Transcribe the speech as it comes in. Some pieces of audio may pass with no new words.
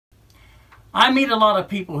I meet a lot of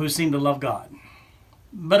people who seem to love God.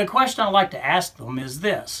 But a question I like to ask them is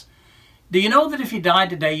this. Do you know that if you died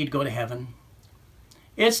today, you'd go to heaven?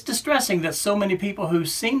 It's distressing that so many people who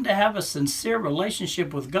seem to have a sincere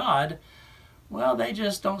relationship with God, well, they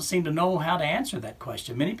just don't seem to know how to answer that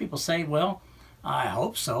question. Many people say, well, I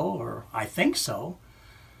hope so, or I think so.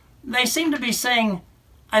 They seem to be saying,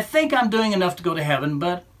 I think I'm doing enough to go to heaven,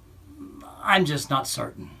 but I'm just not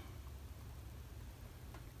certain.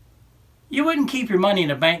 You wouldn't keep your money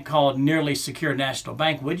in a bank called Nearly Secure National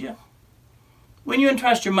Bank, would you? When you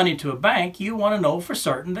entrust your money to a bank, you want to know for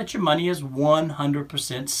certain that your money is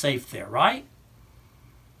 100% safe there, right?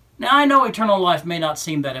 Now, I know eternal life may not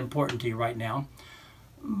seem that important to you right now,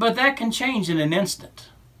 but that can change in an instant.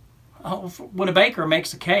 When a baker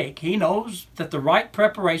makes a cake, he knows that the right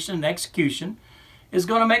preparation and execution is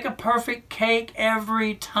going to make a perfect cake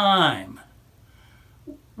every time.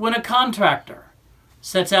 When a contractor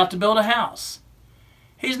sets out to build a house,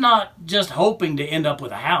 he's not just hoping to end up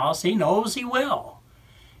with a house, he knows he will.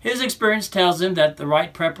 His experience tells him that the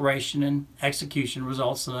right preparation and execution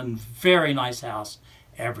results in a very nice house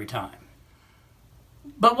every time.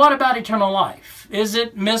 But what about eternal life? Is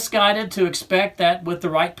it misguided to expect that with the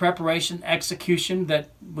right preparation, execution, that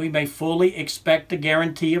we may fully expect a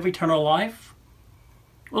guarantee of eternal life?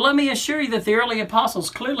 Well, let me assure you that the early apostles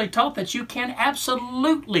clearly taught that you can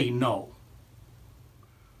absolutely know.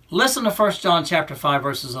 Listen to 1 John chapter 5,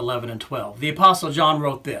 verses 11 and 12. The Apostle John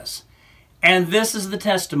wrote this, "And this is the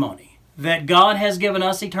testimony, that God has given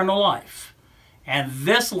us eternal life, and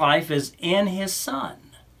this life is in His Son.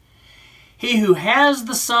 He who has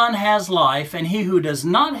the Son has life, and he who does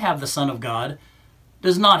not have the Son of God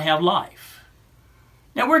does not have life."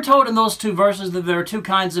 Now we're told in those two verses that there are two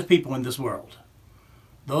kinds of people in this world.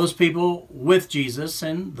 Those people with Jesus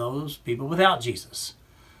and those people without Jesus.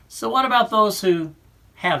 So what about those who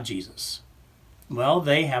have Jesus? Well,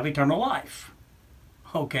 they have eternal life.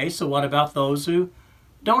 Okay, so what about those who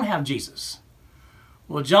don't have Jesus?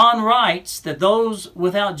 Well, John writes that those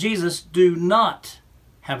without Jesus do not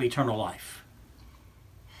have eternal life.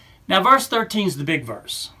 Now, verse 13 is the big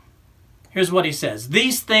verse. Here's what he says.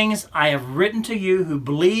 "These things I have written to you who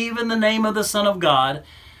believe in the name of the Son of God,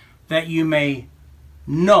 that you may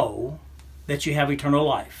know that you have eternal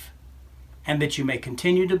life, and that you may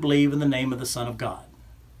continue to believe in the name of the Son of God."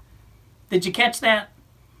 Did you catch that?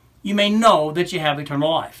 You may know that you have eternal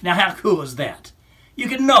life. Now, how cool is that? You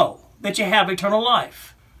can know that you have eternal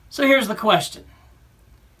life. So here's the question.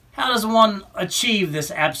 How does one achieve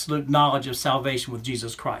this absolute knowledge of salvation with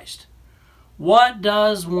Jesus Christ? What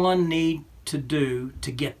does one need to do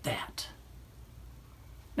to get that?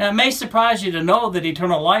 Now, it may surprise you to know that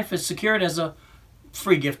eternal life is secured as a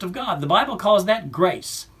free gift of God. The Bible calls that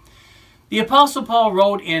grace. The Apostle Paul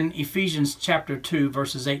wrote in Ephesians chapter 2,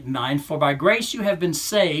 verses 8 and 9, "For by grace you have been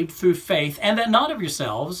saved through faith, and that not of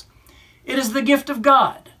yourselves. It is the gift of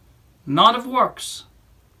God, not of works,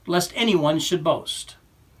 lest anyone should boast."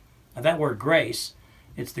 Now that word grace,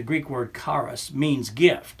 it's the Greek word charis, means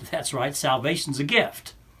gift. That's right, salvation's a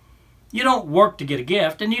gift. You don't work to get a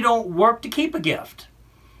gift, and you don't work to keep a gift.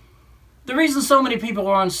 The reason so many people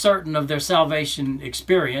are uncertain of their salvation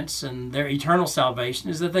experience and their eternal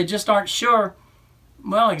salvation is that they just aren't sure,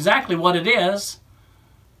 well, exactly what it is.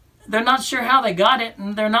 They're not sure how they got it,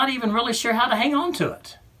 and they're not even really sure how to hang on to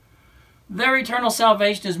it. Their eternal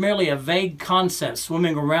salvation is merely a vague concept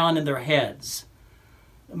swimming around in their heads.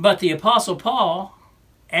 But the Apostle Paul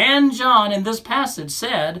and John in this passage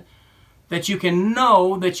said that you can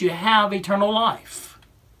know that you have eternal life.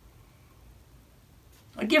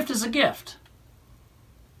 A gift is a gift.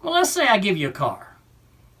 Well, let's say I give you a car.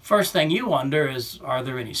 First thing you wonder is, are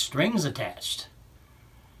there any strings attached?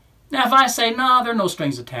 Now, if I say, no, there are no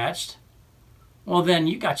strings attached, well, then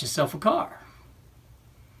you got yourself a car.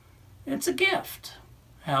 It's a gift.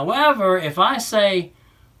 However, if I say,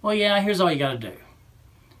 well, yeah, here's all you got to do.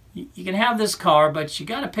 You can have this car, but you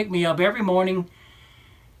got to pick me up every morning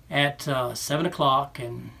at 7 o'clock,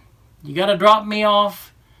 and you got to drop me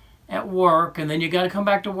off at work, and then you got to come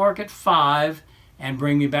back to work at 5 and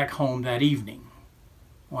bring me back home that evening.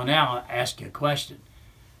 Well, now I ask you a question.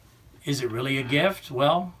 Is it really a gift?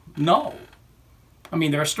 Well, no. I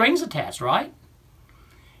mean, there are strings attached, right?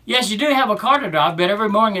 Yes, you do have a car to drive, but every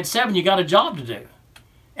morning at 7 you got a job to do.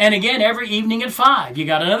 And again, every evening at 5 you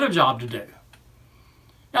got another job to do.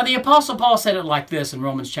 Now, the Apostle Paul said it like this in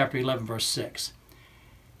Romans chapter 11, verse 6.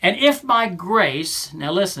 "And if by grace,"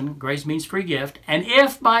 now listen, grace means free gift, "and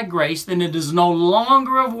if by grace, then it is no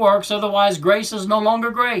longer of works, otherwise grace is no longer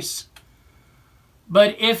grace.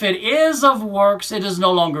 But if it is of works, it is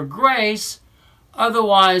no longer grace,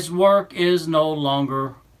 otherwise work is no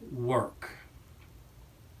longer work."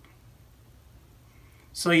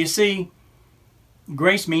 So you see,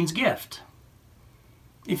 grace means gift.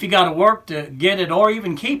 If you got to work to get it or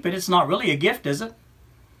even keep it, it's not really a gift, is it?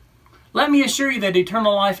 Let me assure you that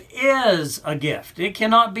eternal life is a gift. It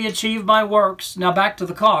cannot be achieved by works. Now back to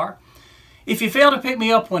the car. If you fail to pick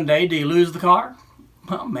me up one day, do you lose the car?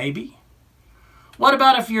 Well, maybe. What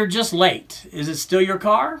about if you're just late? Is it still your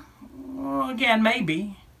car? Well, again,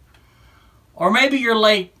 maybe. Or maybe you're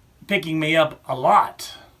late picking me up a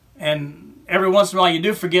lot, and every once in a while you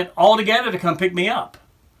do forget altogether to come pick me up.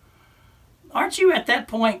 Aren't you at that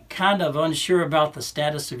point kind of unsure about the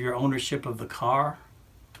status of your ownership of the car?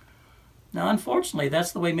 Now, unfortunately,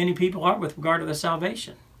 that's the way many people are with regard to their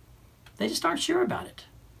salvation. They just aren't sure about it.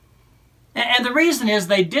 And the reason is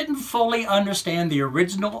they didn't fully understand the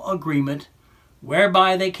original agreement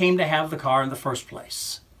whereby they came to have the car in the first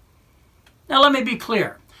place. Now, let me be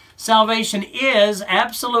clear. Salvation is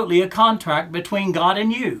absolutely a contract between God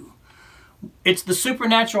and you. It's the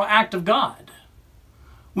supernatural act of God.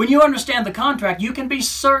 When you understand the contract, you can be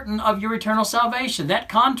certain of your eternal salvation. That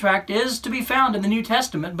contract is to be found in the New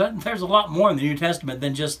Testament, but there's a lot more in the New Testament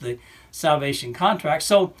than just the salvation contract.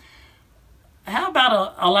 So how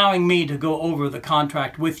about allowing me to go over the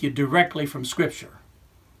contract with you directly from Scripture?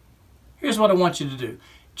 Here's what I want you to do.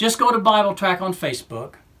 Just go to Bible Track on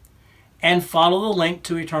Facebook and follow the link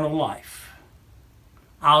to eternal life.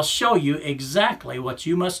 I'll show you exactly what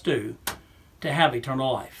you must do to have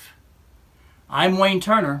eternal life. I'm Wayne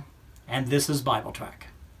Turner, and this is Bible Track.